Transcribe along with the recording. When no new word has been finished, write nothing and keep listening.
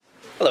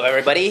Hello,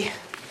 everybody.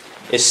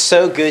 It's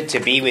so good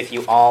to be with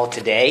you all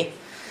today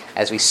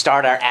as we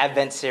start our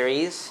Advent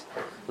series,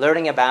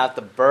 learning about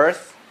the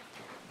birth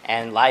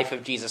and life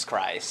of Jesus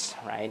Christ,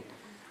 right?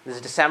 This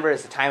is December,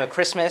 is the time of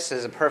Christmas. This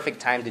is a perfect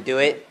time to do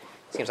it.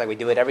 Seems like we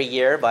do it every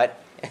year, but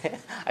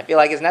I feel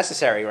like it's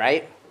necessary,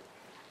 right?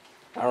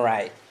 All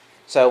right.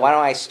 So why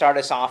don't I start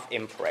us off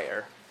in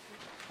prayer?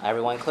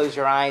 Everyone, close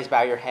your eyes,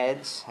 bow your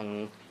heads,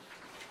 and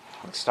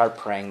let's start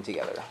praying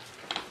together.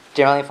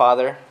 Dear Heavenly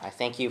Father, I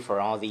thank you for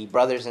all the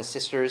brothers and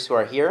sisters who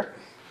are here,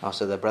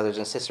 also the brothers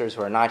and sisters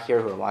who are not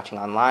here, who are watching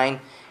online,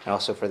 and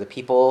also for the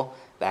people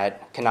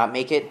that cannot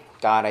make it.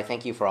 God, I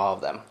thank you for all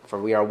of them. For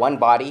we are one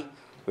body.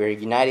 We are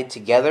united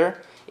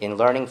together in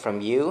learning from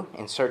you,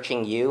 in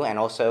searching you, and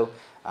also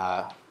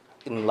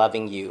in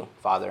loving you,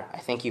 Father. I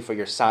thank you for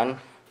your Son,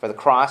 for the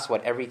cross,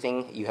 what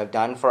everything you have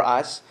done for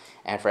us,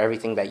 and for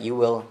everything that you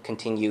will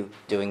continue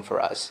doing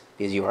for us,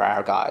 because you are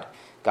our God.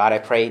 God, I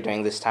pray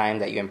during this time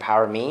that you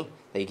empower me,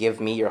 that you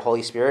give me your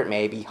Holy Spirit.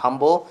 May I be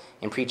humble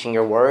in preaching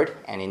your word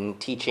and in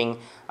teaching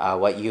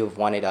what you have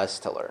wanted us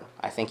to learn.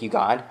 I thank you,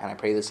 God, and I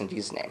pray this in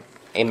Jesus' name.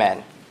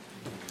 Amen.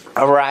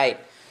 All right.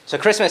 So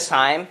Christmas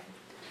time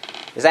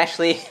is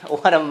actually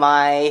one of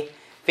my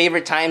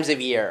favorite times of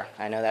year.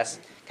 I know that's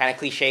kind of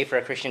cliche for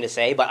a Christian to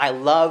say, but I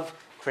love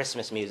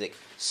Christmas music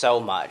so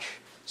much.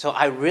 So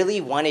I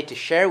really wanted to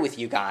share with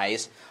you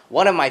guys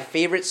one of my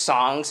favorite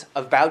songs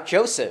about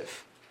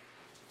Joseph.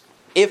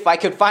 If I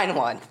could find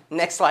one.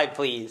 Next slide,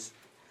 please.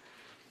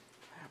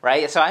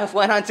 Right? So I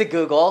went onto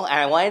Google and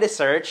I wanted to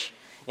search,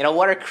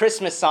 what are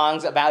Christmas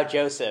songs about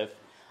Joseph?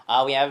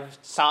 We have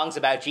songs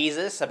about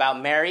Jesus, about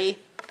Mary,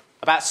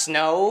 about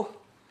snow,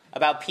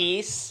 about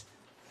peace,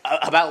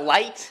 about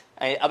light,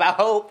 about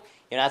hope.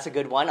 That's a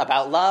good one.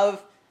 About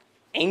love,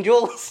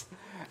 angels,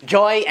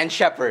 joy, and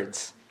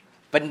shepherds.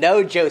 But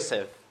no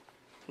Joseph.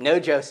 No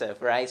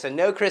Joseph, right? So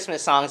no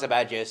Christmas songs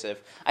about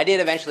Joseph. I did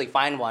eventually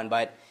find one,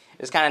 but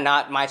it was kind of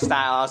not my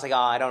style. I was like,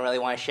 I don't really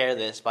want to share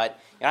this. But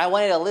I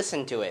wanted to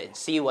listen to it,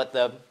 see what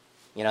the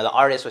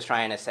artist was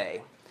trying to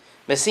say.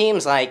 But it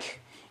seems like,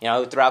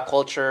 throughout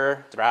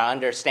culture, throughout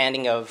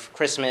understanding of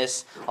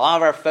Christmas, a lot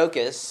of our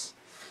focus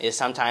is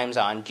sometimes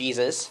on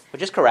Jesus,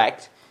 which is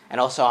correct, and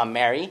also on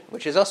Mary,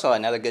 which is also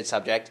another good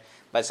subject.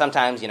 But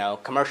sometimes,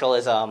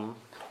 commercialism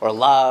or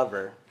love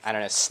or,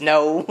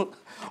 snow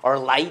or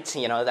light,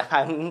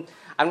 I'm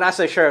not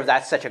so sure if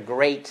that's such a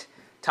great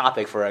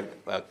topic for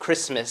a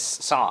Christmas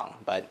song.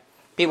 But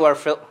people are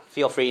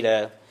feel free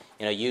to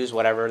use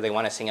whatever they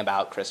want to sing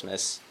about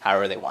Christmas,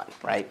 however they want,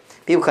 right?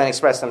 People can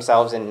express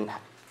themselves in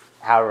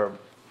however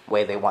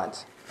way they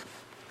want.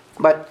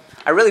 But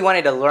I really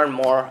wanted to learn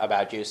more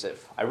about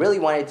Joseph. I really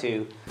wanted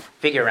to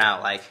figure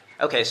out,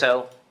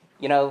 so,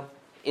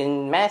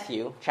 in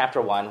Matthew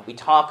chapter 1, we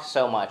talk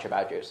so much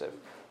about Joseph.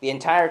 The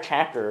entire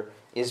chapter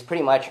is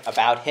pretty much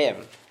about him,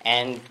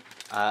 and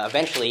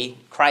eventually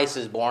Christ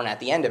is born at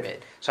the end of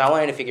it. So I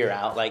wanted to figure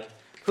out,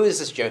 who is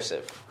this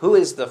Joseph? Who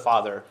is the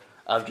father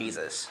of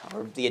Jesus,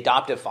 or the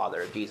adoptive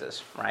father of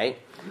Jesus, right?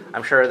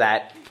 I'm sure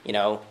that,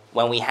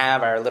 when we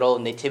have our little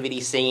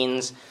nativity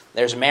scenes,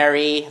 there's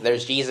Mary,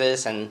 there's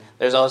Jesus, and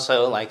there's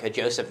also a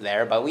Joseph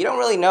there, but we don't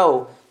really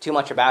know too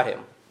much about him.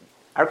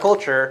 Our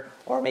culture,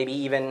 or maybe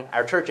even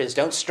our churches,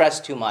 don't stress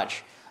too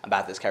much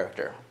about this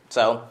character.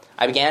 So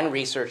I began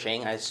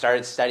researching, I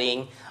started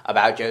studying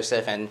about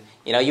Joseph, and,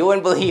 you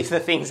wouldn't believe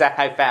the things that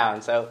I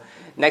found. So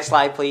next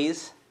slide,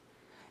 please.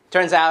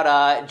 Turns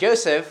out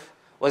Joseph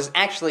was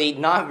actually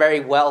not very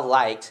well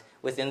liked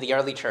within the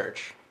early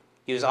church.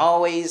 He was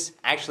always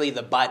actually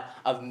the butt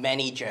of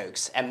many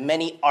jokes, and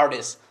many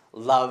artists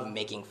love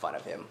making fun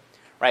of him.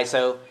 Right,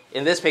 so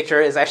in this picture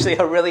is actually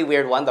a really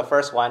weird one, the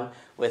first one,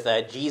 with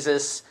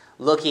Jesus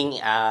looking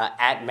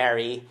at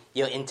Mary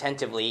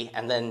intentively,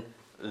 and then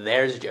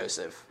there's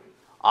Joseph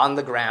on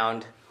the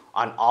ground,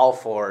 on all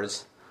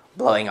fours,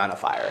 blowing on a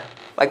fire.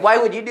 Why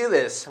would you do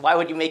this? Why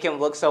would you make him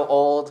look so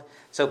old,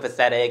 so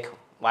pathetic?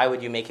 Why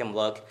would you make him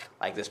look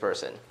like this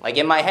person?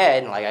 In my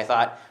head, I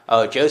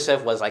thought,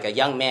 Joseph was a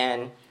young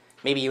man.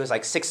 Maybe he was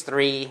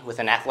 6'3", with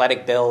an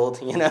athletic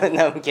build. No,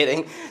 I'm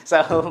kidding.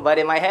 So, but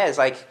in my head, it's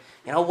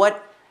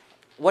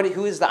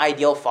who is the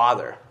ideal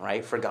father,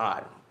 right, for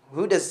God?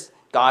 Who does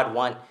God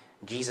want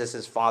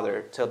Jesus'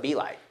 father to be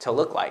like, to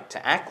look like,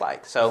 to act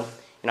like? So,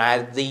 I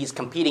have these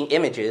competing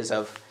images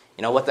of,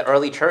 what the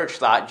early church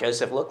thought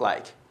Joseph looked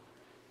like.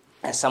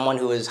 As someone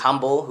who is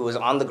humble, who is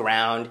on the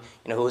ground,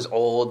 who is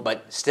old,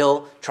 but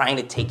still trying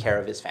to take care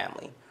of his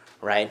family,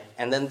 right?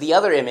 And then the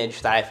other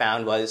image that I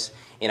found was,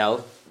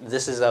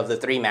 this is of the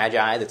three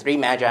magi. The three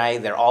magi,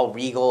 they're all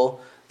regal,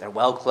 they're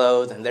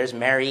well-clothed, and there's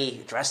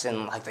Mary dressed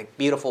in the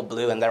beautiful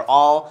blue, and they're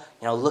all,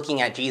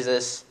 looking at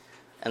Jesus,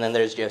 and then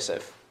there's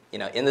Joseph,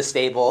 in the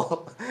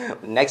stable,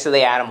 next to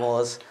the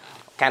animals,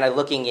 kind of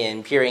looking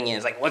in, peering in.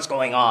 It's what's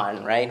going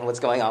on, right? What's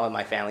going on with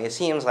my family? It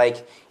seems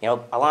like, a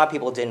lot of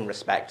people didn't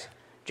respect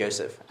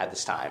Joseph at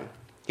this time.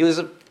 He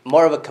was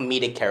more of a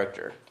comedic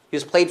character. He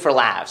was played for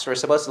laughs. We're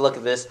supposed to look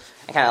at this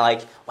and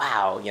kind of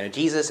wow,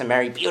 Jesus and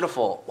Mary,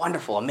 beautiful,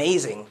 wonderful,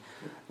 amazing,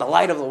 the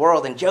light of the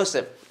world, and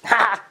Joseph,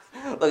 ha!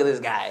 look at this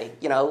guy.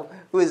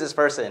 Who is this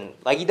person?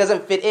 Like, he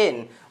doesn't fit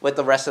in with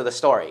the rest of the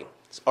story,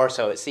 or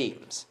so it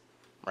seems,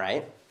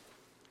 right?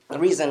 The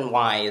reason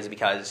why is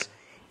because,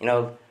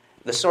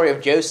 the story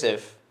of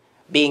Joseph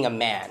being a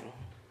man,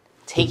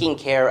 taking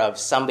care of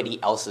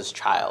somebody else's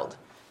child,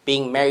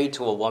 being married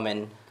to a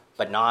woman,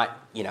 but not,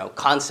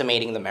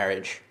 consummating the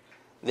marriage.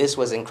 This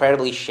was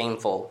incredibly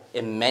shameful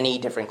in many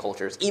different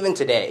cultures, even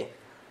today,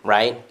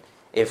 right?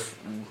 If,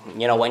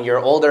 when you're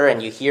older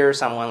and you hear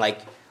someone like,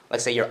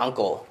 let's say your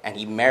uncle, and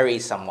he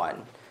marries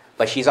someone,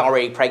 but she's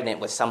already pregnant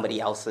with somebody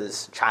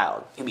else's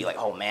child, you'd be like,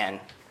 oh man,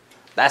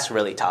 that's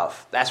really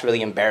tough. That's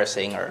really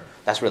embarrassing, or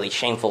that's really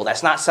shameful.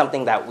 That's not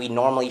something that we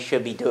normally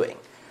should be doing,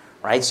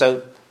 right?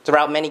 So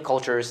throughout many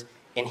cultures,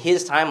 in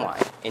his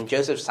timeline, in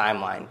Joseph's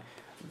timeline,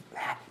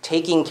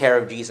 taking care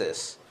of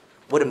Jesus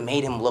would have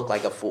made him look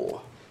like a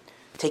fool.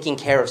 Taking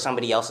care of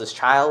somebody else's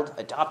child,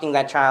 adopting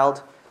that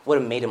child, would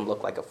have made him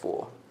look like a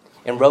fool.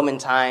 In Roman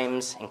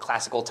times, in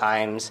classical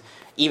times,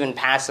 even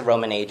past the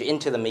Roman age,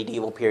 into the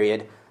medieval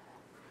period,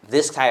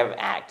 this kind of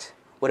act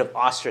would have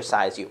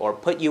ostracized you or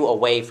put you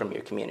away from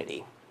your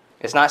community.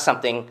 It's not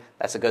something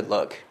that's a good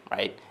look,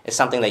 right? It's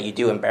something that you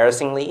do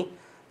embarrassingly,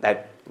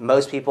 that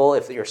most people,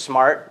 if you're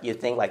smart, you'd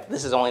think, like,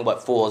 this is only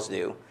what fools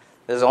do.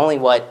 This is only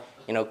what,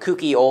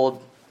 kooky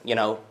old,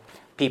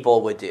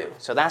 people would do.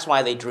 So that's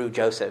why they drew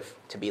Joseph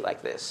to be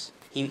like this.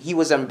 He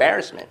was an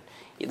embarrassment.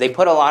 They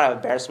put a lot of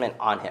embarrassment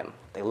on him.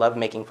 They loved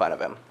making fun of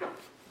him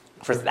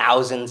for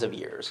thousands of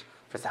years,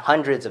 for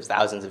hundreds of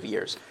thousands of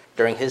years,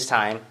 during his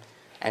time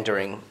and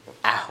during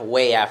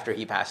way after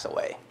he passed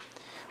away.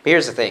 But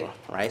here's the thing,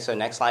 right? So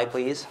next slide,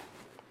 please.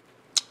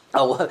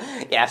 Oh, well,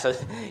 yeah, so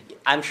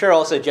I'm sure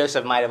also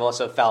Joseph might have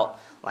also felt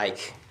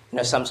like,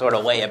 some sort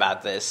of way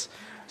about this.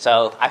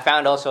 So I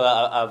found also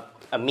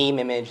a meme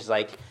image,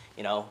 like,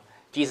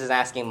 Jesus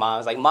asking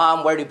moms, like,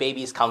 Mom, where do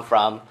babies come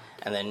from?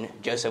 And then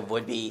Joseph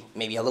would be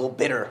maybe a little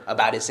bitter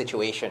about his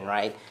situation,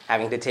 right?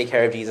 Having to take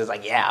care of Jesus,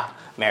 like, yeah,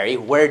 Mary,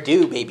 where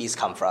do babies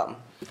come from?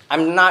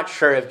 I'm not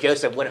sure if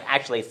Joseph would have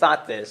actually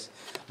thought this,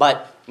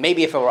 but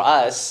maybe if it were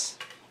us,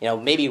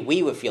 maybe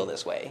we would feel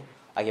this way.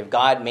 Like, if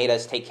God made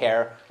us take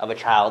care of a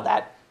child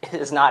that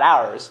is not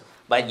ours,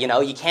 but,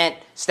 you can't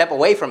step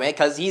away from it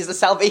because he's the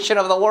salvation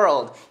of the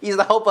world. He's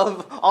the hope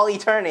of all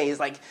eternity. He's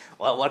like,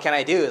 well, what can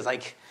I do? It's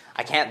like,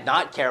 I can't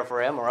not care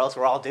for him or else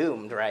we're all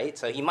doomed, right?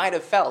 So he might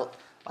have felt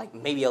like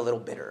maybe a little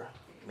bitter,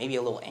 maybe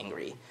a little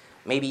angry,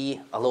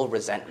 maybe a little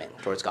resentment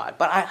towards God.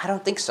 But I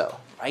don't think so,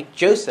 right?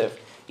 Joseph,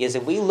 because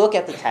if we look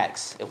at the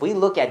text, if we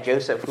look at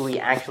Joseph, who he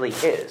actually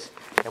is,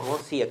 then we'll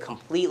see a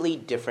completely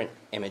different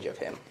image of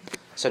him.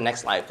 So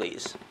next slide,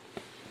 please.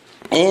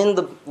 In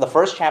the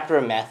first chapter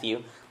of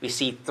Matthew, we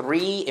see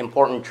three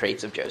important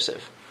traits of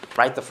Joseph,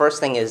 right? The first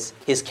thing is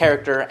his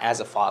character as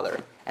a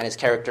father and his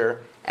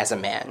character as a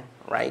man,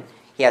 right?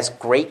 He has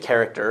great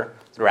character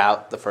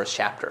throughout the first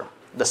chapter.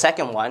 The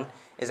second one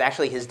is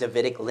actually his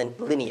Davidic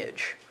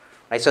lineage,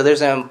 right? So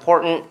there's an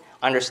important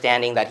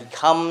understanding that he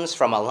comes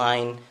from a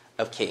line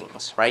of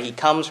kings, right? He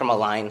comes from a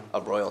line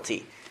of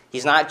royalty.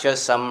 He's not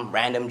just some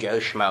random Joe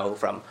Schmo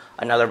from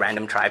another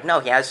random tribe. No,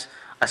 he has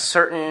a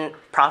certain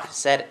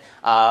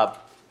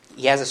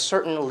he has a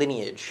certain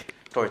lineage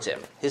towards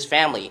him. His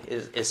family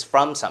is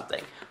from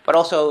something. But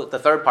also the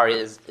third part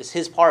is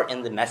his part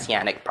in the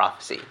messianic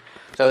prophecy.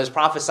 So it was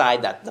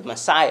prophesied that the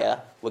Messiah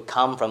would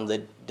come from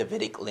the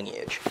Davidic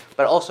lineage.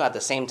 But also at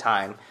the same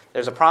time,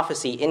 there's a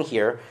prophecy in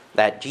here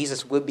that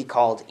Jesus would be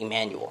called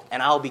Emmanuel.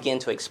 And I'll begin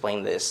to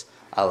explain this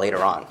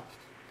later on.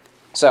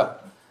 So,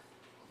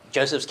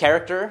 Joseph's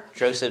character,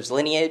 Joseph's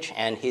lineage,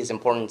 and his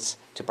importance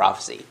to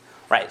prophecy.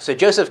 Right, so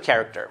Joseph's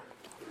character.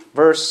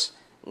 Verse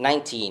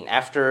 19,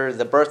 after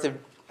the birth of...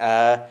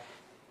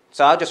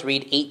 so I'll just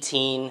read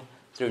 18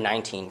 through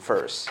 19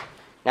 first.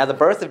 Now the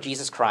birth of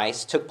Jesus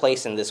Christ took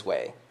place in this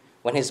way.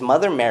 When his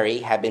mother Mary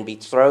had been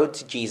betrothed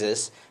to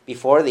Jesus,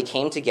 before they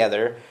came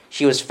together,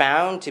 she was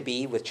found to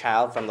be with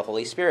child from the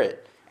Holy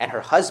Spirit. And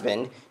her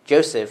husband,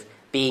 Joseph,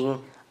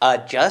 being a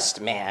just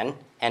man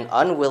and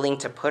unwilling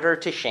to put her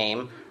to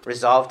shame,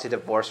 resolved to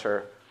divorce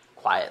her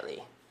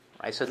quietly.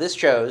 Right? So this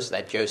shows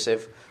that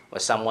Joseph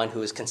was someone who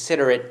was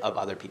considerate of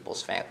other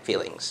people's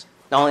feelings.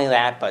 Not only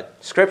that, but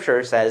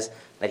Scripture says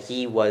that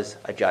he was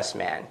a just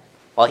man.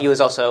 Well, he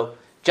was also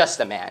just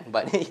a man,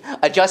 but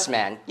a just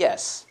man,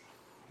 yes.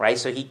 Right?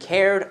 So he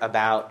cared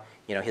about,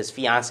 his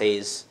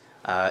fiance's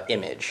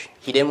image.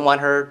 He didn't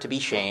want her to be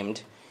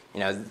shamed.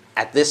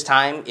 At this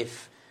time,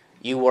 if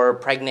you were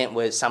pregnant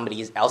with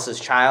somebody else's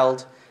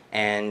child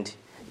and,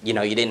 you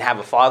didn't have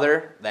a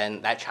father,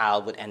 then that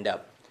child would end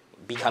up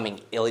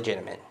becoming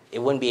illegitimate. It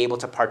wouldn't be able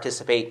to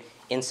participate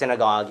in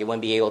synagogue. It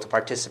wouldn't be able to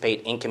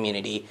participate in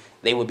community.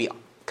 They would be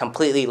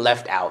completely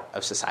left out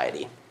of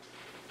society.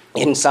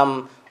 In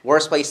some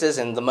worse places,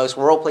 in the most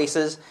rural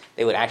places,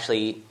 they would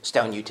actually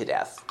stone you to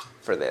death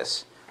for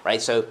this,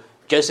 right? So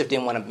Joseph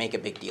didn't want to make a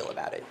big deal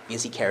about it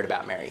because he cared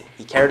about Mary.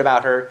 He cared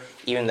about her,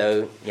 even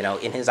though,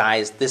 in his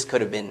eyes, this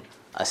could have been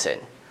a sin,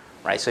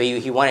 right? So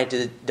he wanted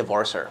to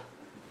divorce her,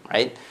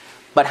 right?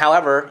 But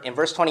however, in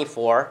verse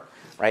 24,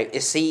 right,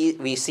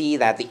 we see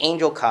that the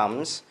angel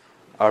comes,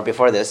 or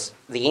before this,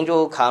 the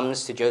angel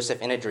comes to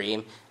Joseph in a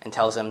dream and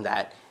tells him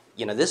that,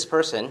 this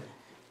person,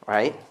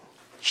 right,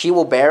 she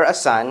will bear a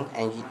son,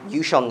 and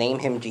you shall name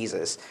him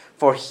Jesus,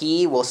 for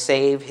he will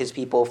save his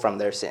people from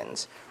their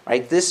sins.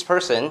 Right? This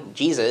person,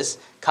 Jesus,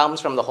 comes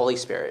from the Holy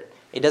Spirit.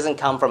 It doesn't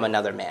come from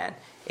another man.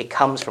 It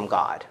comes from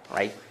God,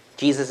 right?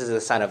 Jesus is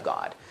the Son of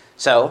God.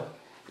 So,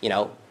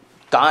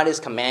 God is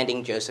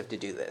commanding Joseph to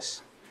do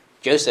this.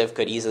 Joseph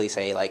could easily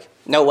say,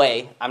 no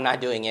way, I'm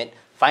not doing it.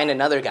 Find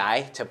another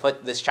guy to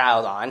put this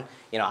child on.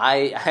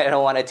 I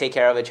don't want to take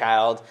care of a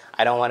child.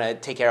 I don't want to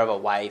take care of a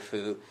wife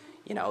who,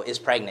 is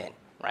pregnant,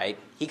 right?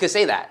 He could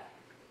say that.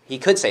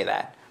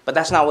 But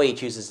that's not what he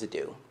chooses to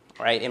do.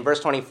 Right? In verse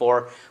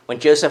 24, when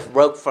Joseph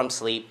woke from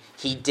sleep,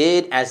 he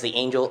did as the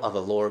angel of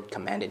the Lord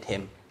commanded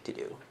him to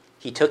do.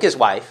 He took his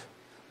wife,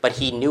 but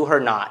he knew her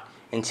not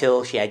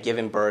until she had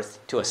given birth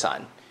to a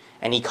son.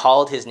 And he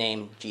called his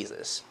name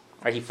Jesus.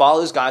 Right? He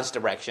follows God's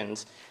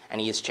directions,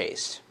 and he is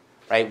chaste.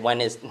 Right? When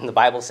the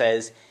Bible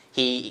says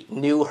he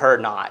knew her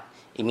not,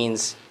 it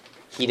means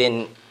he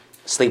didn't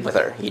sleep with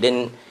her. He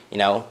didn't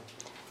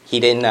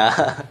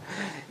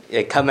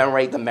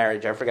commemorate the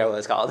marriage. I forgot what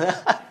it's called.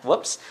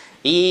 Whoops.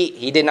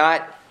 He did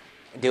not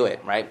do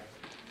it, right?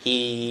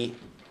 He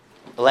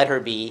let her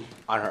be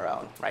on her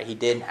own, right? He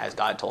did as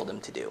God told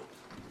him to do.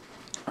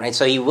 Right?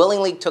 So he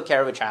willingly took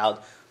care of a child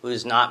who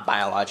is not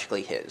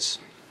biologically his.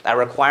 That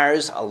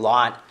requires a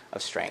lot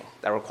of strength.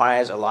 That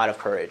requires a lot of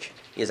courage.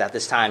 Because at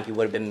this time, he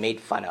would have been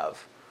made fun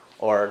of,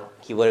 or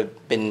he would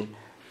have been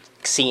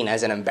seen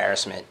as an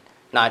embarrassment,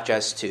 not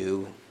just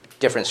to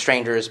different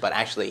strangers, but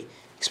actually,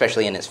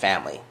 especially in his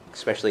family,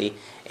 especially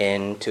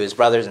to his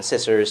brothers and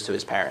sisters, to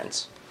his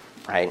parents.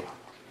 Right?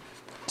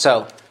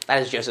 So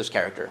that is Joseph's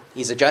character.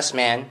 He's a just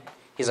man.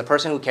 He's a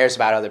person who cares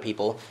about other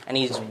people, and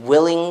he's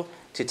willing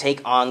to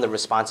take on the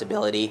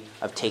responsibility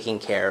of taking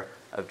care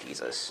of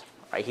Jesus.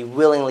 Right? He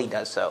willingly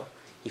does so.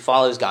 He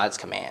follows God's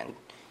command.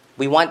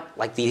 We want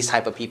these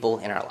type of people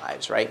in our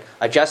lives, right?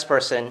 A just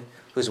person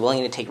who's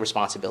willing to take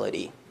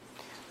responsibility,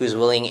 who's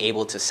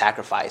able to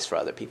sacrifice for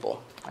other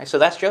people. Right? So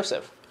that's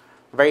Joseph.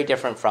 Very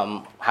different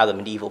from how the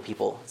medieval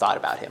people thought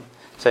about him.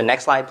 So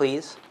next slide,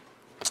 please.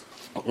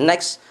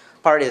 Next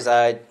part is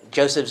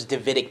Joseph's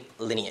Davidic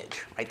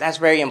lineage. Right? That's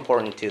very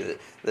important to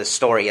the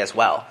story as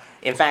well.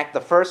 In fact,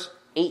 the first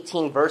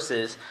 18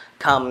 verses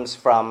comes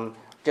from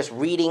just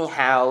reading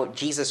how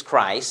Jesus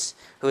Christ,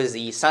 who is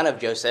the son of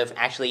Joseph,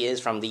 actually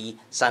is from the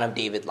son of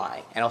David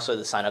line, and also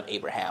the son of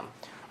Abraham.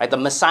 Right? The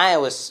Messiah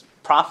was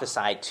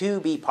prophesied to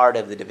be part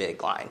of the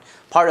Davidic line,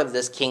 part of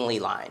this kingly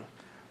line.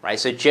 Right?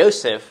 So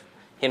Joseph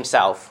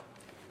himself,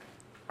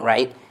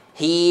 right,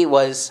 he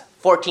was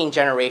 14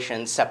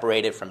 generations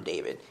separated from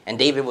David. And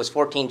David was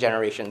 14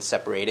 generations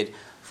separated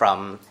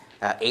from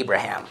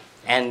Abraham.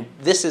 And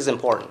this is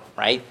important,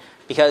 right?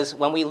 Because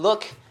when we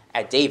look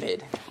at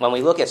David, when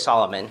we look at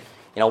Solomon,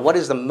 what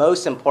is the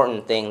most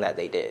important thing that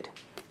they did?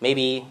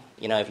 Maybe,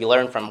 if you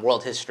learn from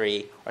world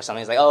history or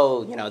something, it's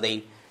like,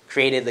 they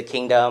created the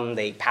kingdom,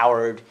 they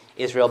powered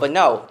Israel. But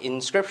no,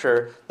 in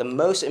Scripture, the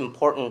most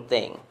important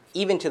thing,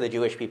 even to the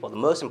Jewish people, the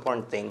most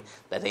important thing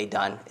that they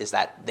done is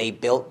that they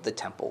built the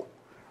temple.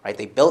 Right?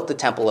 They built the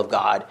temple of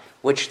God,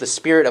 which the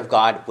Spirit of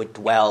God would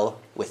dwell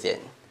within.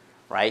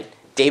 Right?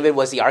 David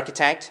was the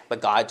architect,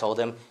 but God told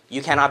him,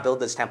 you cannot build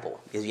this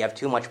temple because you have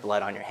too much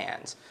blood on your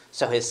hands.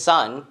 So his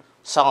son,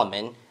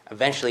 Solomon,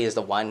 eventually is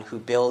the one who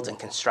builds and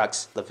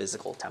constructs the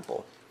physical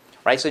temple.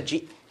 Right? So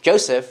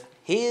Joseph,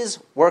 his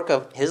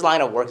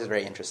line of work is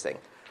very interesting.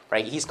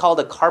 Right? He's called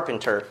a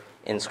carpenter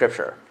in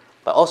Scripture.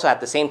 But also at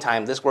the same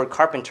time, this word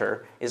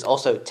carpenter is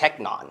also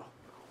teknon,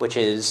 which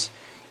is,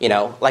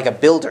 like a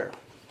builder.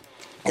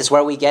 It's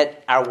where we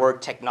get our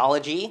word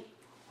technology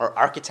or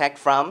architect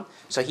from.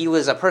 So he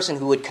was a person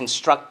who would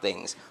construct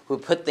things, who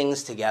would put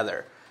things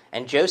together.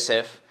 And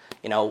Joseph,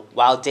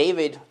 while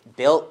David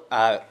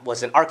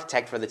was an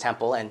architect for the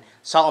temple and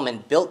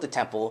Solomon built the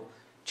temple,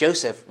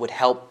 Joseph would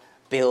help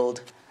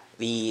build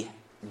the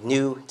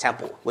new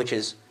temple, which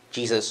is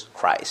Jesus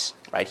Christ.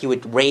 Right? He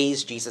would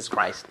raise Jesus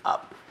Christ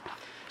up.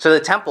 So the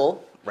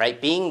temple,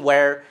 right, being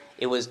where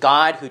it was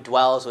God who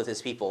dwells with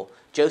his people,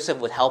 Joseph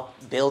would help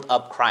build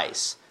up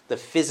Christ, the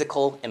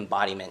physical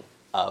embodiment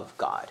of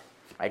God.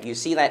 Right? You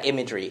see that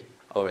imagery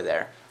over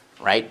there.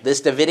 Right?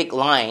 This Davidic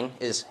line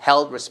is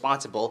held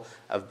responsible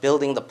of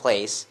building the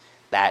place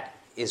that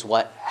is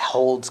what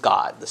holds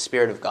God, the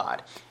Spirit of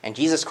God. And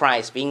Jesus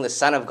Christ, being the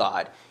Son of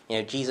God,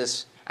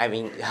 Joseph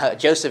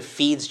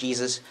feeds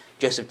Jesus.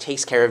 Joseph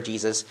takes care of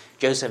Jesus.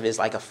 Joseph is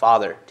like a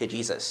father to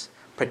Jesus,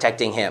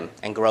 protecting him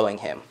and growing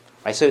him.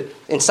 Right? So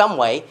in some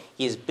way,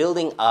 he is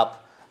building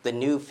up the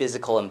new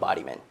physical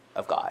embodiment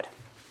of God.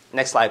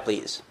 Next slide,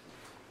 please.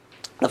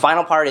 The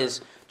final part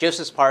is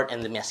Joseph's part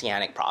in the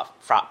messianic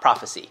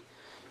prophecy.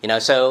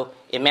 So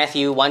in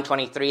Matthew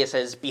 1:23, it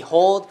says,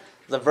 "Behold,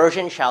 the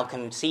virgin shall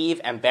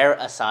conceive and bear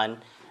a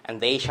son,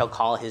 and they shall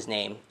call his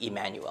name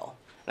Emmanuel."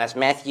 And that's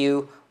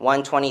Matthew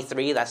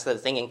 1:23. That's the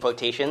thing in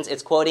quotations.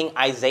 It's quoting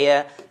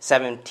Isaiah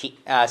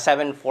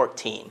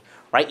 7:14,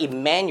 right?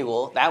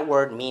 Emmanuel, that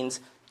word means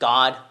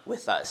God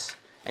with us.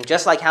 And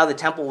just like how the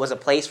temple was a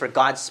place for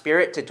God's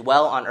Spirit to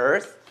dwell on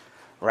earth,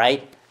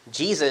 right?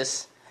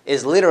 Jesus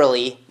is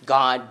literally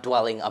God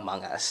dwelling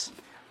among us,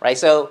 right?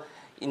 So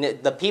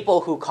the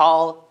people who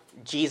call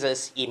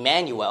Jesus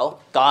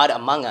Emmanuel, God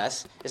among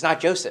us, is not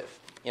Joseph.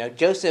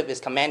 Joseph is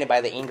commanded by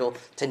the angel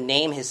to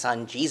name his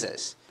son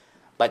Jesus.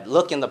 But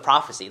look in the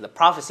prophecy. The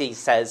prophecy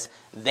says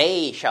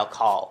they shall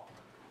call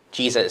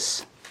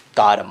Jesus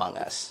God among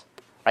us,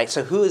 right?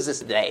 So who is this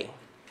they?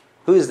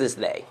 Who is this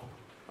they,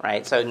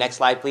 right? So next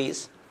slide,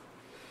 please.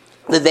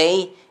 The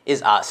they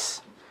is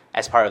us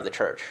as part of the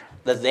church.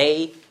 The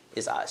they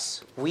is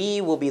us.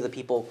 We will be the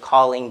people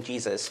calling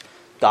Jesus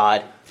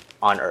God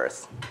on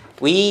earth.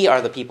 We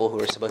are the people who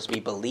are supposed to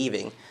be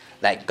believing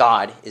that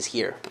God is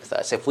here with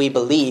us. If we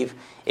believe,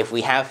 if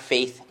we have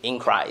faith in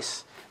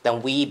Christ,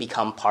 then we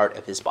become part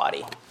of his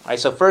body. Right?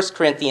 So 1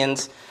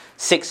 Corinthians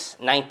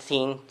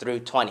 6:19 through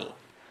 20.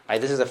 Right?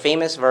 This is a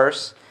famous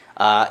verse.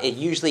 It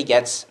usually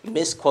gets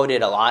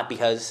misquoted a lot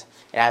because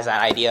it has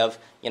that idea of,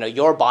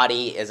 your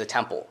body is a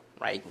temple.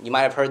 Right? You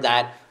might have heard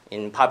that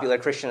in popular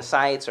Christian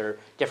sites or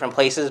different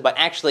places, but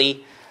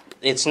actually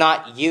it's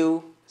not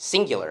you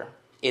singular.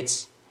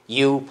 It's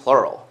you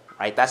plural.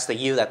 Right? That's the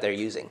you that they're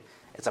using.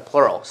 It's a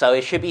plural. So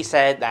it should be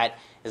said that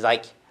is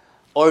like,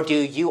 or do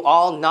you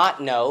all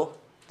not know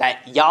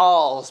that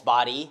y'all's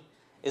body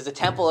is the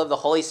temple of the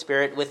Holy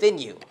Spirit within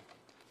you?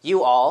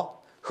 You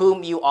all,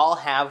 whom you all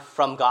have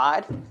from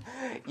God,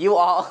 you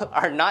all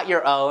are not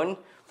your own,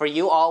 for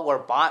you all were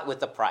bought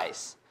with a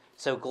price.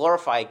 So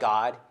glorify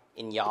God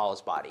in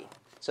y'all's body.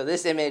 So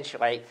this image,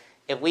 right,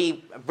 if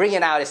we bring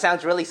it out, it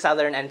sounds really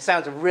Southern and it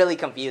sounds really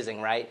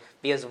confusing, right?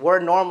 Because we're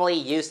normally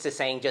used to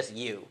saying just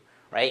you.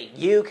 Right?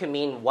 You can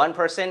mean one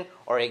person,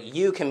 or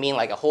you can mean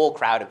like a whole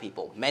crowd of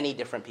people, many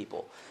different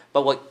people.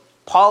 But what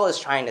Paul is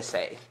trying to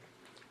say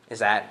is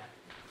that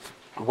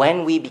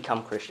when we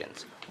become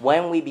Christians,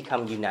 when we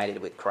become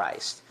united with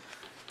Christ,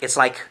 it's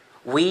like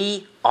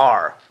we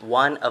are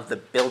one of the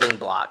building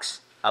blocks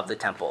of the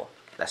temple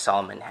that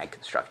Solomon had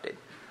constructed.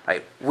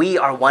 Right? We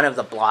are one of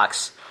the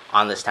blocks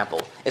on this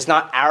temple. It's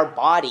not our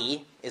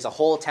body is a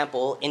whole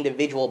temple,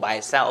 individual by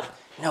itself.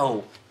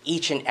 No,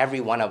 each and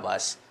every one of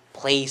us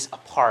plays a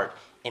part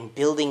in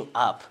building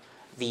up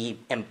the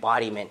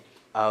embodiment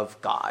of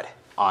God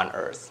on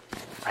earth,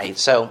 right?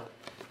 So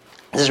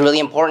this is really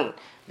important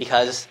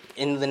because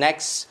in the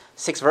next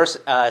six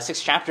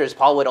chapters,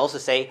 Paul would also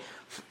say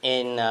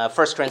in 1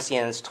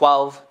 Corinthians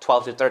 12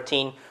 to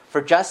 13,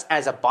 for just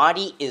as a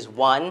body is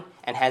one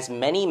and has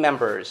many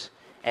members,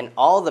 and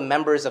all the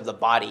members of the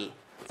body,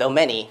 though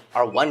many,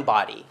 are one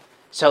body,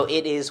 so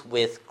it is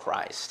with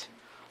Christ.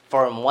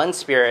 For in one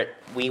Spirit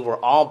we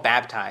were all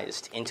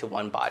baptized into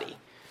one body,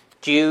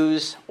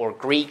 Jews or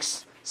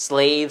Greeks,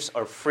 slaves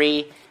or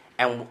free,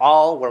 and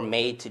all were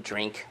made to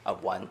drink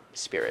of one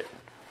Spirit,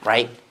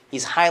 right?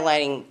 He's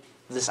highlighting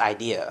this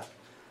idea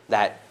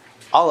that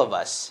all of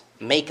us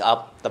make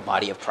up the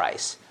body of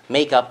Christ,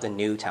 make up the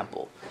new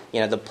temple.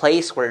 The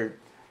place where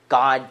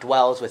God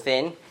dwells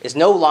within is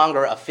no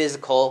longer a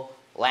physical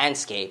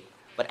landscape,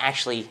 but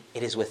actually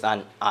it is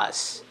within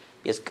us.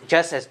 Because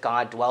just as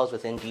God dwells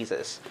within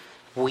Jesus,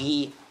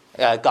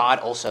 God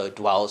also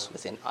dwells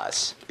within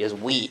us, because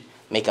we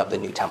make up the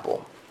new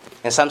temple.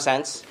 In some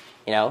sense,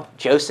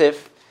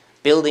 Joseph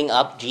building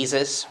up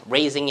Jesus,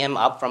 raising him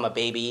up from a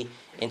baby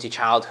into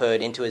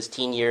childhood, into his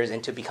teen years,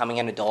 into becoming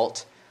an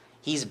adult,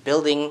 he's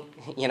building,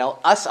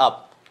 us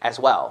up as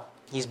well.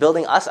 He's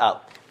building us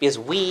up because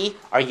we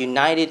are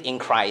united in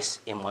Christ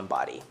in one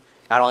body.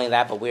 Not only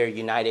that, but we are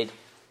united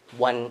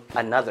one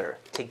another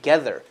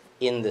together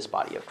in this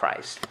body of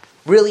Christ.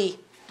 Really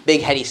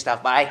big, heady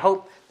stuff, but I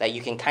hope that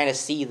you can kind of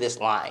see this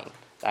line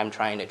that I'm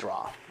trying to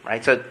draw,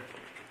 right? So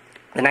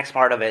the next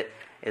part of it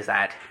is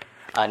that,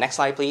 next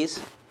slide, please.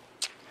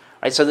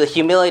 Right, so the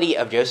humility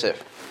of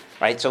Joseph,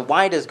 right? So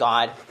why does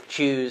God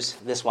choose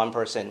this one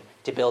person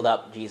to build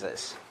up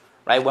Jesus,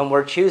 right? When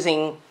we're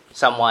choosing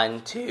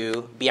someone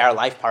to be our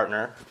life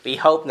partner, we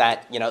hope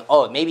that,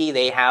 maybe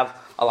they have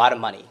a lot of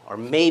money, or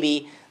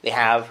maybe they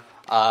have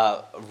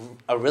a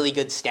really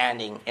good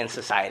standing in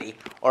society,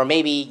 or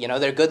maybe,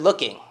 they're good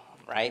looking,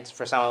 right?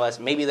 For some of us,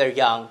 maybe they're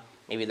young,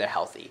 maybe they're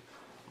healthy.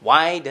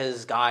 Why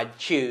does God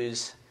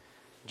choose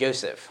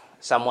Joseph,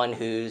 someone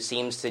who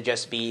seems to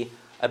just be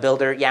a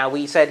builder? Yeah,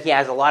 we said he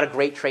has a lot of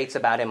great traits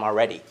about him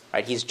already,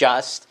 right? He's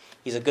just,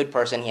 he's a good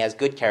person, he has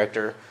good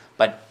character,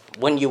 but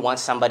wouldn't you want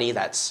somebody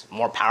that's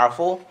more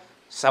powerful,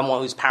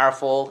 someone who's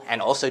powerful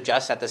and also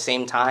just at the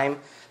same time,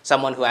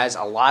 someone who has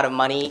a lot of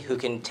money, who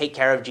can take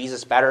care of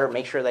Jesus better,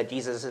 make sure that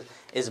Jesus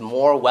is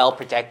more well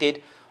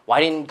protected? Why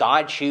didn't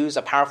God choose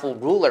a powerful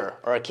ruler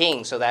or a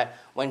king so that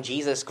when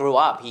Jesus grew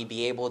up, he'd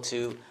be able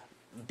to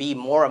be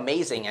more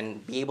amazing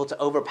and be able to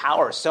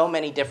overpower so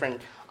many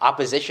different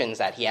oppositions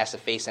that he has to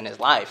face in his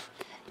life?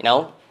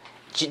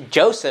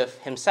 Joseph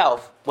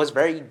himself was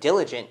very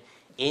diligent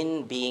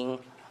in being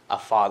a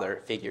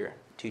father figure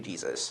to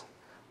Jesus.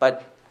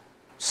 But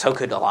so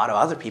could a lot of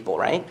other people,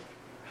 right?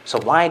 So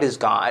why does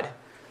God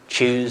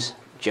choose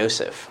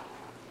Joseph?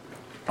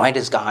 Why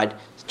does God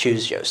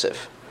choose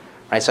Joseph?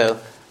 Right, so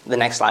the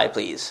next slide,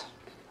 please.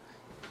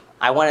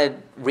 I want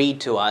to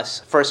read to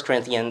us 1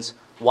 Corinthians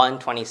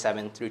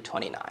 1:27 through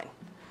 29.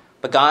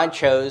 But God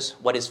chose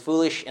what is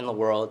foolish in the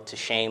world to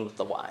shame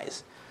the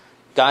wise.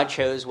 God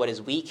chose what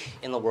is weak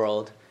in the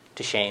world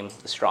to shame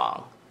the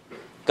strong.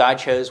 God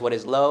chose what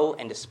is low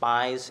and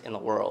despised in the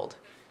world,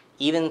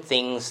 even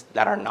things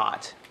that are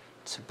not,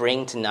 to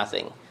bring to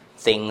nothing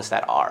things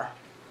that are,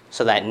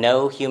 so that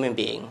no human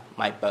being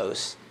might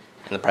boast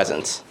in the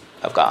presence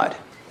of God.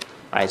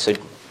 All right, so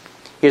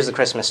here's the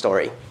Christmas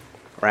story,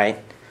 right?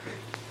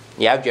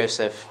 You have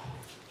Joseph.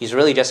 He's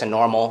really just a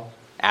normal,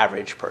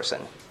 average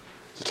person.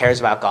 He cares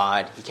about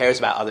God. He cares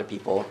about other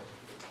people.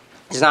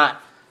 He's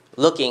not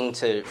looking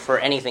for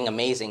anything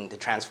amazing to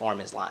transform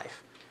his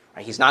life.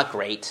 Right? He's not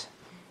great.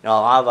 A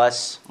lot of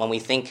us, when we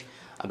think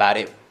about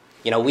it,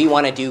 we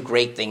want to do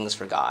great things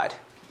for God.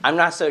 I'm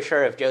not so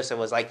sure if Joseph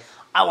was like,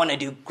 I want to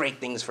do great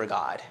things for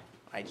God.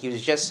 Right? He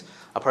was just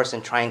a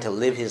person trying to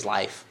live his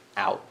life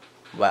out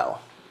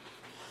well.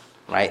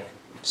 Right?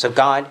 So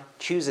God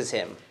chooses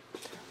him.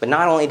 But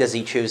not only does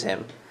he choose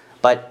him,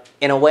 but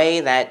in a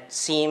way that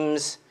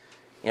seems,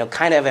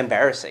 kind of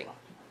embarrassing,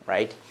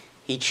 right?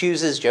 He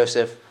chooses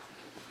Joseph,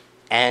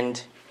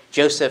 and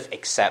Joseph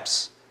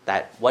accepts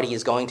that what he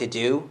is going to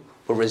do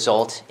will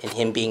result in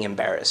him being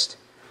embarrassed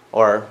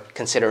or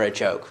considered a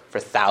joke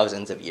for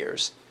thousands of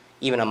years.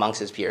 Even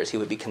amongst his peers, he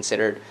would be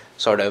considered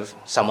sort of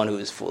someone who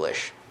is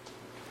foolish,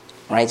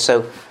 right?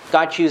 So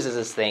God chooses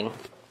this thing.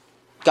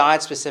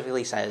 God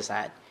specifically says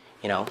that,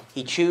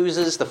 he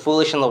chooses the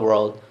foolish in the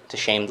world to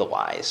shame the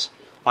wise.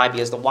 Why?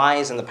 Because the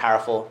wise and the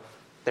powerful,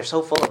 they're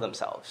so full of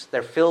themselves.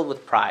 They're filled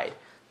with pride.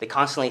 They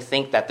constantly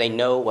think that they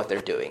know what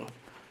they're doing,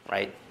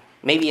 right?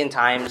 Maybe in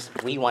times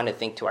we want to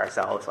think to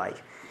ourselves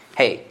like,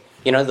 hey,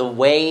 the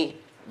way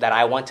that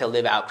I want to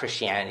live out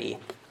Christianity,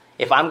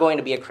 if I'm going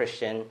to be a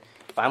Christian,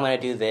 if I'm going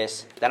to do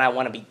this, then I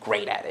want to be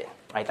great at it,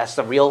 right? That's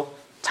the real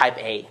type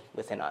A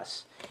within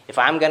us. If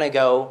I'm going to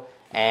go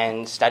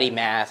and study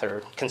math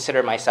or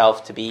consider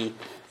myself to be,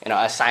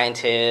 a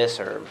scientist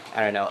or,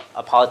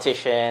 a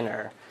politician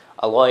or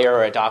a lawyer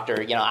or a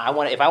doctor, if I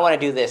want to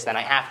do this, then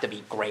I have to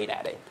be great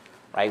at it,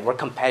 right? We're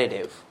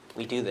competitive.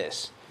 We do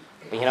this.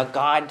 But,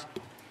 God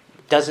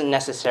doesn't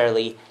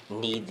necessarily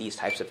need these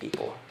types of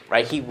people,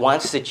 right? He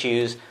wants to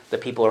choose the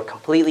people who are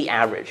completely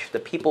average, the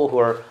people who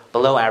are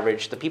below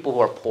average, the people who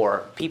are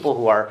poor, people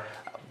who are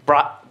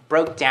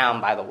broke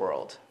down by the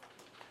world.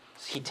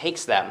 He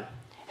takes them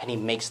and he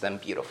makes them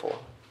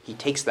beautiful. He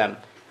takes them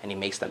and he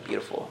makes them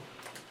beautiful.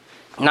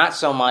 Not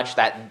so much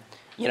that,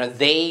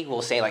 they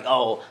will say like,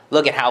 oh,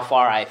 look at how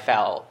far I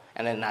fell.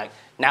 And then like,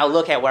 now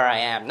look at where I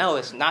am. No,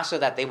 it's not so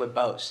that they would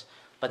boast,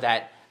 but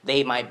that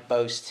they might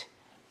boast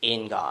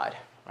in God,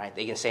 right?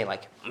 They can say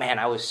like, man,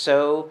 I was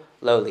so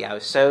lowly. I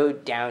was so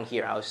down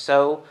here. I was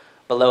so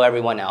below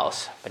everyone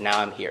else, but now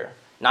I'm here.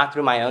 Not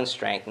through my own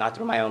strength, not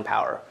through my own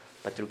power,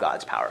 but through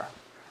God's power.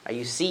 Right?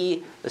 You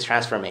see this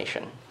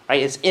transformation,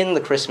 right? It's in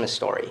the Christmas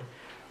story,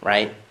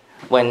 right?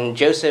 When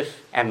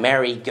Joseph and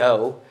Mary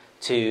go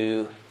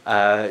to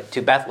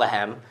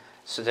Bethlehem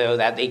so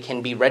that they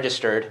can be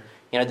registered,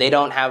 they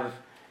don't have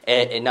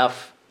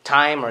enough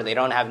time or they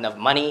don't have enough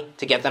money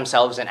to get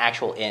themselves an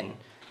actual inn.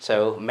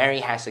 So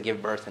Mary has to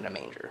give birth in a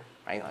manger,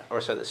 right? Or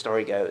so the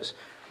story goes,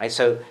 right?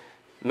 So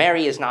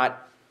Mary is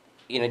not,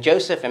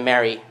 Joseph and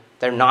Mary,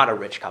 they're not a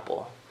rich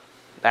couple.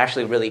 They're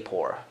actually really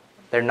poor.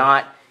 They're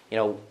not,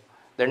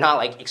 they're not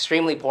like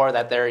extremely poor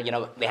that they're,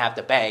 they have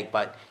to beg,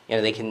 but,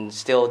 they can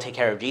still take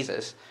care of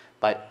Jesus.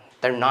 But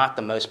they're not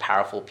the most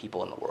powerful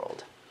people in the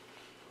world.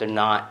 They're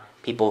not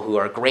people who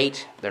are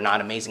great. They're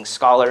not amazing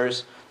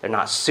scholars. They're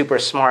not super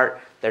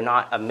smart. They're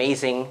not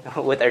amazing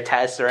with their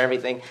tests or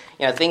everything.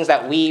 Things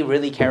that we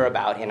really care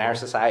about in our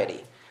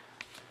society.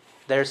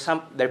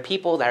 They're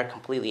people that are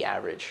completely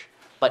average.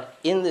 But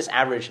in this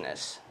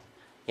averageness,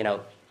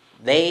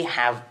 they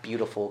have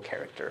beautiful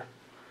character.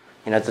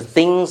 The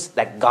things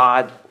that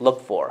God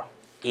looked for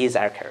is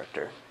our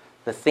character.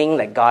 The thing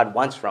that God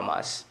wants from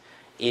us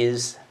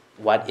is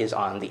what is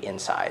on the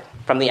inside.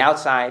 From the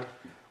outside,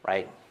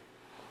 right?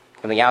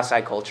 From the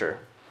outside culture,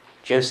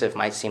 Joseph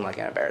might seem like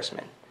an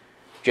embarrassment.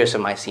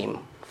 Joseph might seem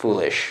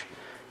foolish.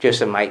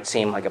 Joseph might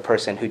seem like a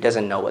person who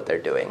doesn't know what they're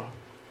doing.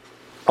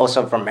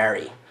 Also from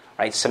Mary,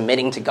 right?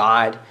 Submitting to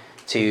God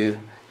to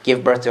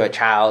give birth to a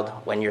child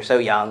when you're so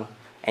young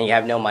and you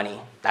have no money,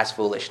 that's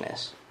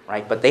foolishness,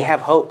 right? But they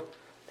have hope.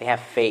 They have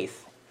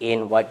faith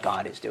in what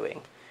God is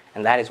doing.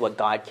 And that is what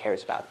God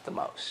cares about the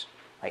most.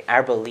 Like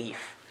our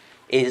belief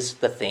is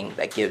the thing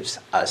that gives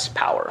us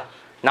power.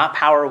 Not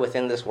power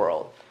within this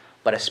world,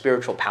 but a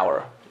spiritual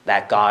power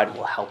that God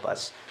will help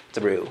us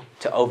through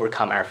to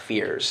overcome our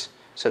fears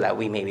so that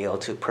we may be able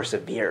to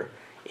persevere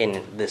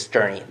in this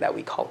journey that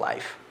we call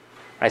life.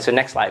 All right, so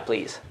next slide,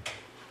 please.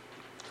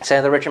 Instead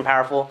of the rich and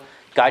powerful,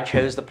 God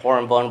chose the poor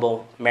and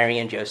vulnerable, Mary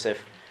and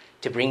Joseph,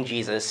 to bring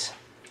Jesus,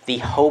 the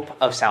hope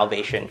of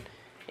salvation,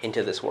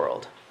 into this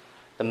world.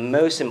 The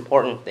most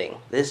important thing,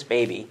 this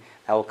baby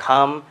that will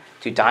come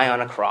to die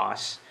on a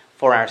cross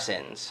for our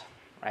sins,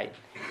 right?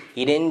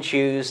 He didn't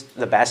choose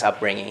the best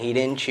upbringing. He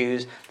didn't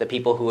choose the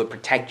people who would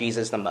protect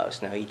Jesus the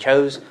most. No, he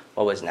chose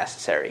what was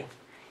necessary.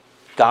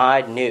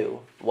 God knew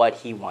what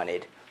he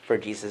wanted for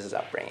Jesus'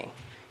 upbringing.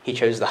 He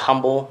chose the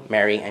humble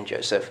Mary and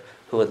Joseph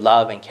who would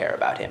love and care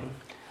about him.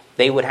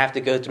 They would have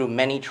to go through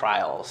many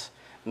trials.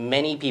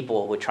 Many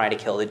people would try to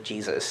kill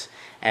Jesus.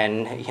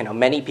 And,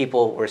 many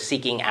people were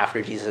seeking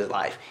after Jesus'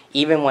 life,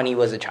 even when he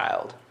was a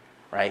child,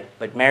 right?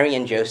 But Mary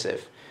and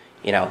Joseph,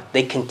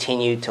 they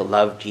continued to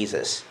love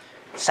Jesus,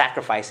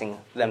 sacrificing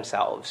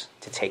themselves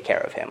to take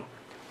care of him,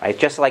 right?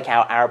 Just like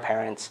how our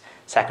parents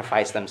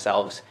sacrifice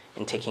themselves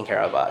in taking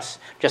care of us.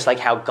 Just like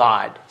how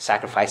God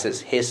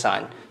sacrifices his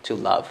son to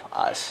love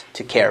us,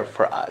 to care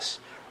for us,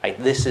 right?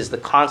 This is the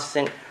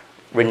constant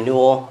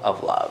renewal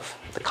of love,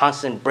 the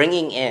constant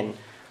bringing in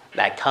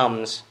that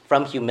comes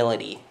from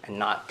humility and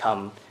not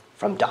come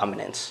from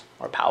dominance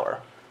or power,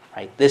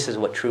 right? This is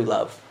what true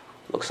love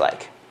looks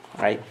like,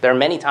 right? There are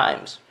many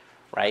times,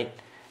 right?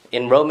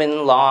 In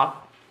Roman law,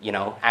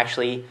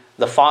 actually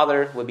the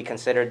father would be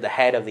considered the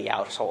head of the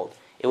household.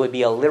 It would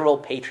be a literal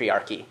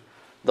patriarchy.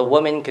 The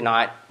woman could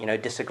not,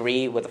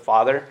 disagree with the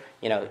father.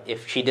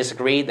 If she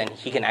disagreed, then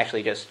he can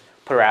actually just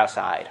put her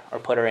outside or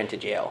put her into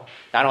jail.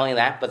 Not only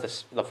that, but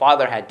the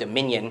father had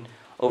dominion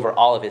over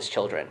all of his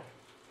children.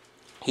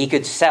 He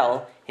could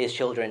sell his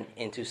children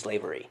into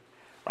slavery,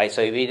 right?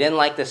 So if he didn't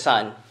like the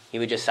son, he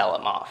would just sell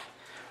him off,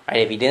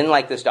 right? If he didn't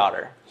like this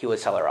daughter, he would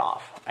sell her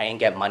off, right, and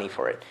get money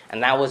for it.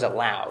 And that was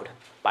allowed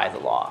by the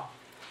law.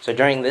 So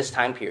during this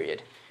time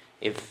period,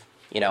 if,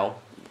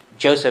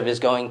 Joseph is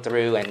going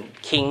through and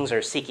kings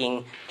are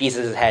seeking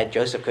Jesus' head,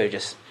 Joseph could have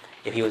just,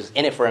 if he was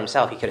in it for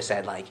himself, he could have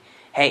said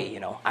hey,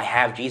 I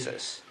have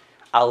Jesus.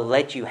 I'll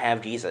let you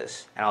have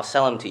Jesus, and I'll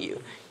sell him to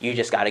you. You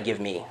just got to give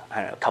me,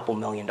 a couple $1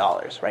 million,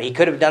 right? He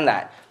could have done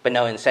that, but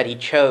no, instead he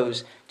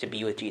chose to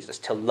be with Jesus,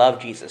 to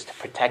love Jesus, to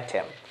protect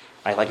him,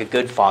 right? Like a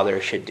good father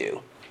should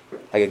do.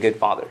 Like a good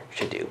father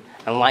should do.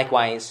 And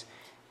likewise,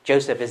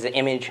 Joseph is the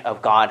image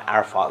of God,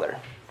 our Father.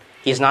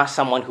 He's not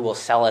someone who will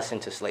sell us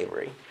into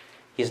slavery.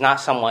 He's not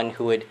someone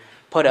who would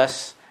put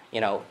us,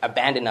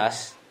 abandon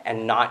us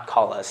and not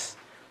call us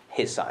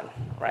his son,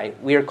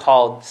 right? We are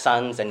called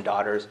sons and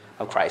daughters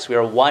of Christ. We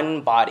are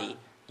one body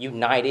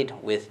united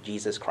with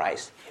Jesus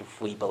Christ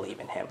if we believe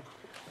in him.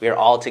 We are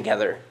all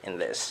together in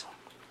this.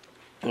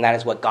 And that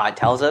is what God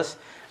tells us,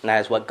 and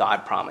that is what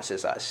God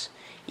promises us.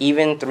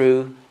 Even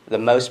through the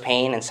most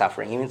pain and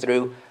suffering, even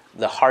through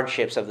the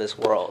hardships of this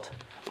world,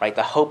 right?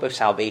 The hope of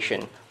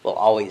salvation will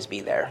always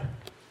be there,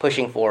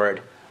 pushing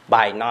forward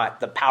by not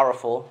the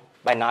powerful,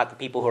 by not the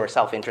people who are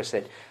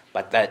self-interested,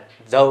 but that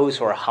those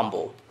who are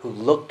humble, who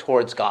look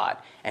towards God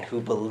and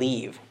who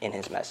believe in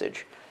his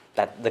message,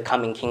 that the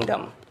coming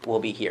kingdom will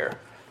be here,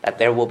 that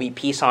there will be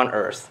peace on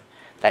earth,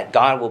 that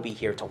God will be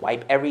here to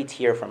wipe every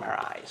tear from our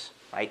eyes,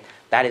 right?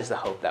 That is the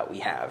hope that we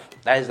have.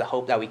 That is the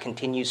hope that we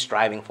continue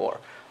striving for.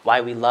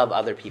 Why we love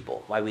other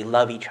people, why we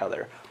love each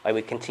other, why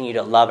we continue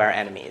to love our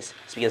enemies.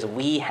 It's because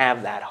we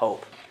have that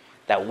hope,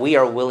 that we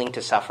are willing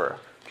to suffer,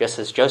 just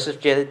as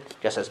Joseph did,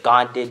 just as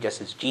God did,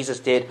 just as Jesus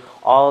did,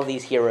 all of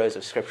these heroes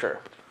of Scripture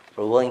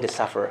were willing to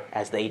suffer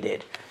as they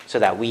did, so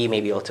that we may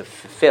be able to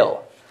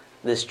fulfill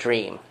this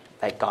dream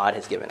that God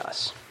has given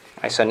us.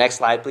 All right, so next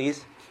slide,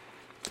 please.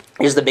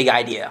 Here's the big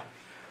idea,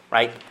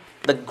 right?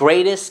 The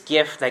greatest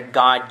gift that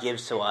God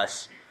gives to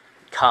us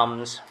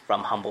comes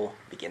from humble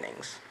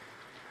beginnings.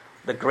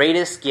 The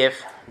greatest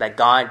gift that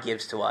God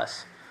gives to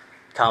us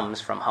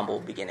comes from humble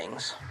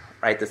beginnings,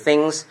 right? The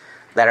things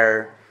that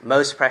are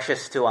most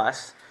precious to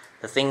us,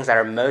 the things that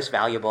are most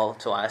valuable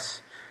to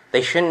us,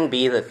 they shouldn't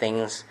be the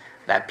things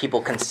that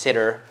people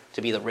consider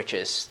to be the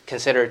richest,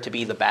 consider to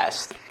be the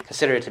best,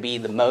 consider to be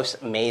the most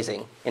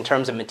amazing in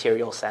terms of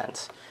material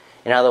sense.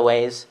 In other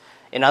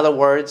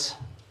words,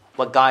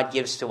 what God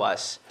gives to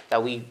us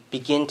that we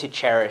begin to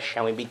cherish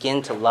and we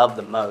begin to love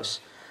the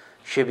most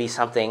should be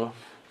something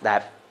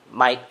that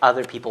might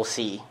other people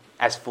see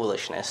as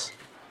foolishness,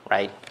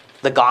 right?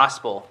 The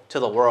gospel to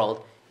the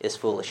world is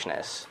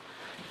foolishness.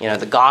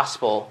 The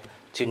gospel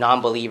to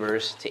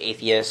non-believers, to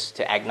atheists,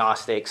 to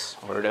agnostics,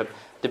 or to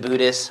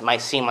Buddhists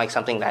might seem like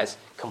something that's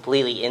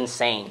completely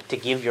insane to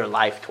give your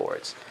life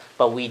towards.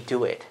 But we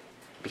do it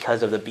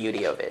because of the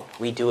beauty of it.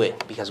 We do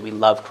it because we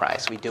love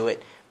Christ. We do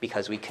it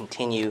because we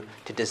continue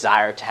to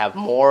desire to have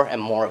more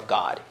and more of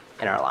God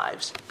in our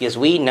lives. Because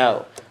we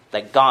know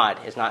that God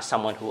is not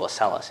someone who will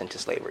sell us into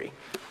slavery.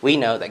 We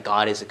know that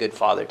God is a good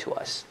father to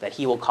us, that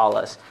he will call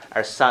us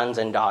our sons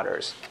and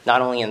daughters,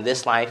 not only in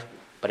this life,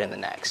 but in the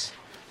next.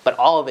 But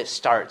all of it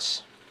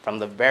starts from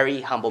the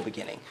very humble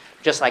beginning,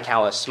 just like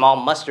how a small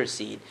mustard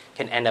seed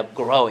can end up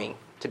growing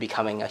to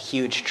becoming a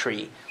huge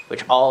tree,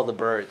 which all the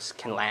birds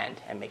can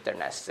land and make their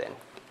nests in.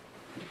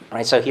 All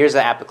right, so here's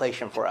the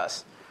application for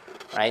us,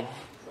 right?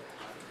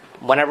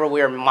 Whenever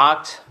we are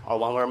mocked or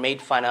when we're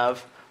made fun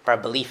of for our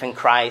belief in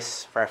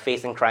Christ, for our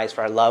faith in Christ,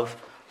 for our love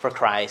for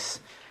Christ,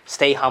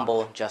 stay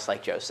humble just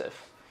like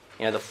Joseph.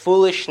 The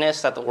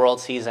foolishness that the world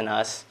sees in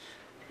us,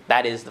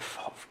 that is the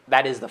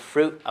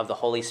fruit of the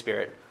Holy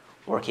Spirit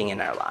working in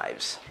our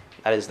lives.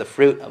 That is the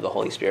fruit of the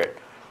Holy Spirit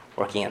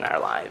working in our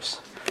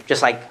lives.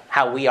 Just like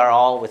how we are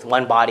all with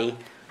one body,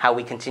 how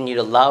we continue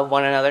to love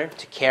one another,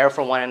 to care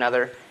for one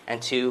another,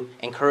 and to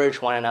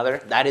encourage one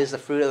another. That is the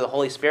fruit of the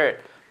Holy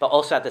Spirit. But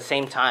also at the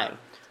same time,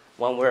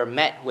 when we're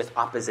met with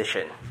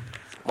opposition,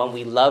 when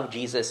we love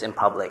Jesus in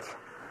public,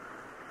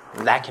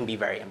 that can be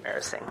very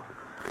embarrassing.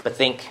 But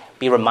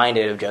be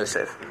reminded of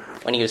Joseph.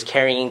 When he was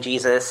carrying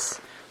Jesus,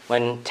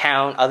 when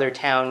other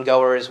town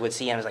goers would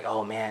see him, it's like,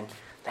 oh man,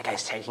 that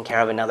guy's taking care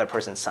of another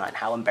person's son.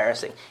 How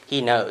embarrassing.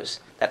 He knows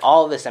that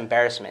all of this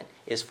embarrassment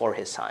is for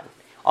his son.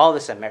 All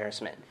this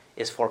embarrassment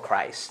is for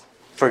Christ,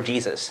 for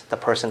Jesus, the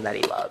person that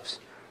he loves.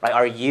 Right?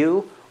 Are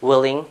you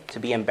willing to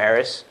be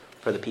embarrassed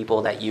for the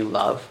people that you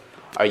love?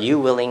 Are you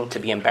willing to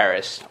be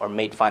embarrassed or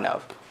made fun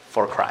of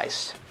for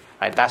Christ?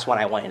 Right? That's what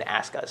I wanted to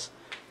ask us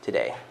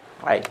today.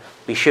 Right?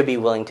 We should be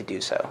willing to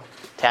do so,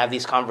 to have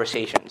these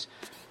conversations,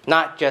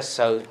 not just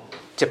so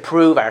to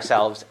prove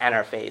ourselves and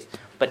our faith,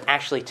 but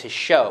actually to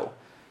show,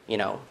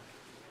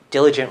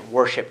 diligent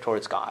worship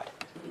towards God,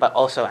 but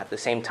also at the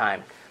same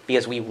time,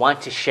 because we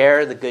want to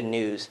share the good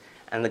news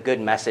and the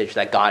good message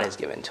that God has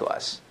given to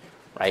us,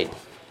 right?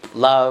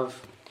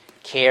 Love,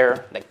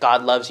 care, that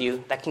God loves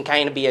you, that can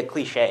kind of be a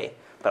cliche,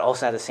 but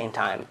also at the same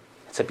time,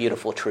 it's a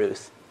beautiful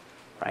truth,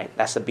 right?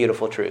 That's the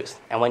beautiful truth.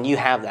 And when you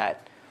have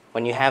that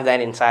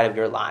inside of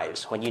your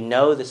lives, when you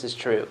know this is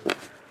true,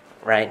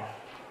 right?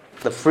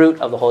 The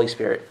fruit of the Holy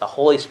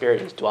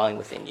Spirit is dwelling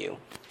within you,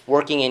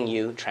 working in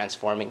you,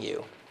 transforming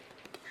you.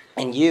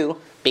 And you,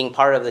 being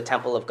part of the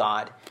temple of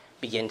God,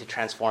 begin to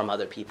transform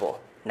other people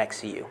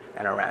next to you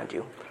and around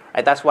you.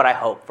 Right? That's what I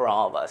hope for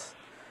all of us.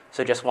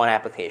 So just one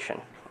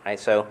application. Right?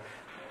 So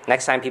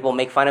next time people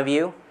make fun of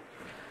you,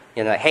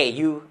 hey,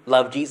 you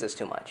love Jesus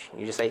too much.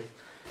 You just say,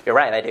 you're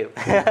right, I do.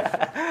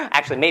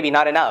 Actually, maybe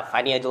not enough.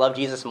 I need to love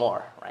Jesus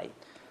more. Right?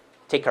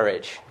 Take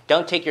courage.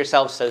 Don't take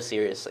yourself so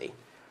seriously.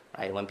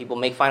 Right? When people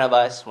make fun of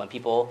us, when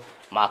people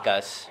mock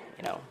us,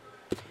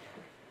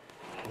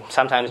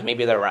 sometimes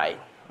maybe they're right.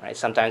 Right?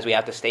 Sometimes we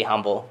have to stay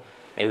humble.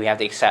 Maybe we have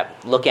to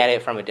look at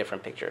it from a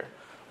different picture.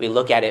 We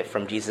look at it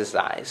from Jesus'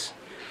 eyes.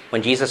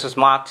 When Jesus was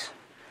mocked,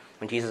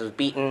 when Jesus was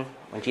beaten,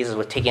 when Jesus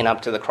was taken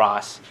up to the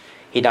cross,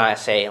 he did not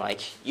say,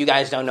 you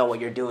guys don't know what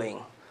you're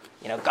doing.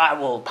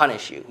 God will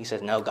punish you. He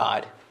says, no,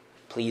 God,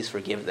 please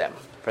forgive them,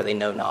 for they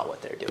know not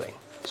what they're doing.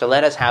 So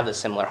let us have the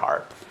similar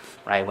heart.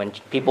 Right? When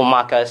people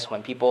mock us,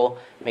 when people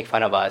make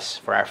fun of us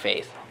for our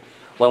faith,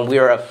 when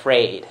we're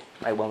afraid,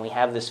 right? When we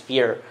have this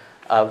fear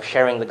of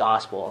sharing the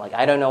gospel,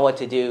 I don't know what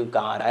to do,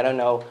 God. I don't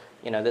know,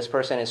 this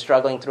person is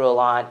struggling through a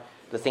lot.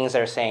 The things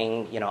they're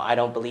saying, I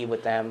don't believe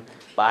with them,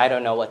 but I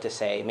don't know what to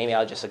say. Maybe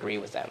I'll just agree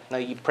with them. No,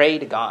 you pray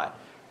to God,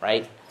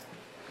 right?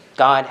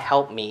 God,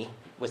 help me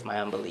with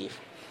my unbelief.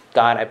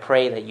 God, I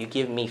pray that you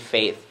give me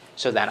faith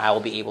so that I will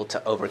be able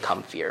to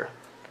overcome fear.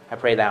 I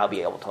pray that I'll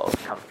be able to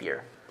overcome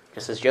fear,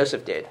 just as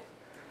Joseph did,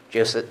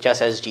 just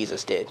as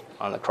Jesus did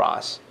on the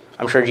cross.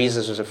 I'm sure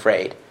Jesus was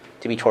afraid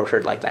to be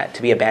tortured like that,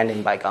 to be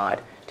abandoned by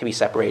God, to be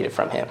separated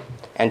from him,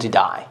 and to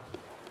die.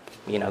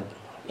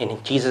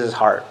 In Jesus'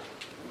 heart,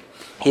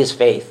 his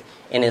faith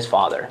in his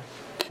Father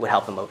would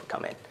help him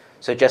overcome it.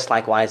 So just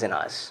likewise in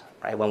us,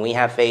 right? When we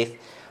have faith,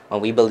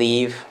 when we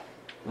believe,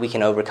 we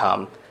can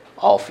overcome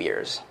all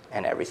fears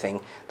and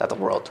everything that the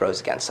world throws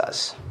against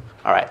us.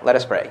 All right, let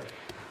us pray.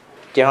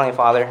 Dear Heavenly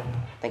Father,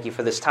 thank you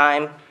for this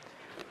time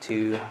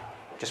to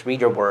just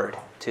read your word,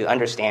 to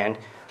understand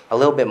a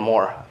little bit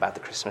more about the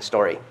Christmas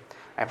story.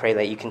 I pray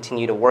that you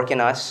continue to work in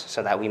us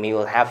so that we may be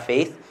able to have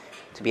faith,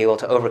 to be able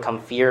to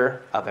overcome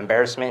fear of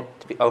embarrassment,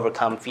 to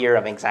overcome fear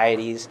of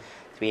anxieties,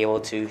 to be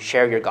able to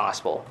share your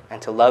gospel,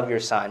 and to love your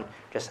Son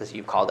just as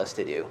you've called us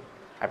to do.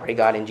 I pray,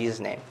 God, in Jesus'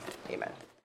 name, amen.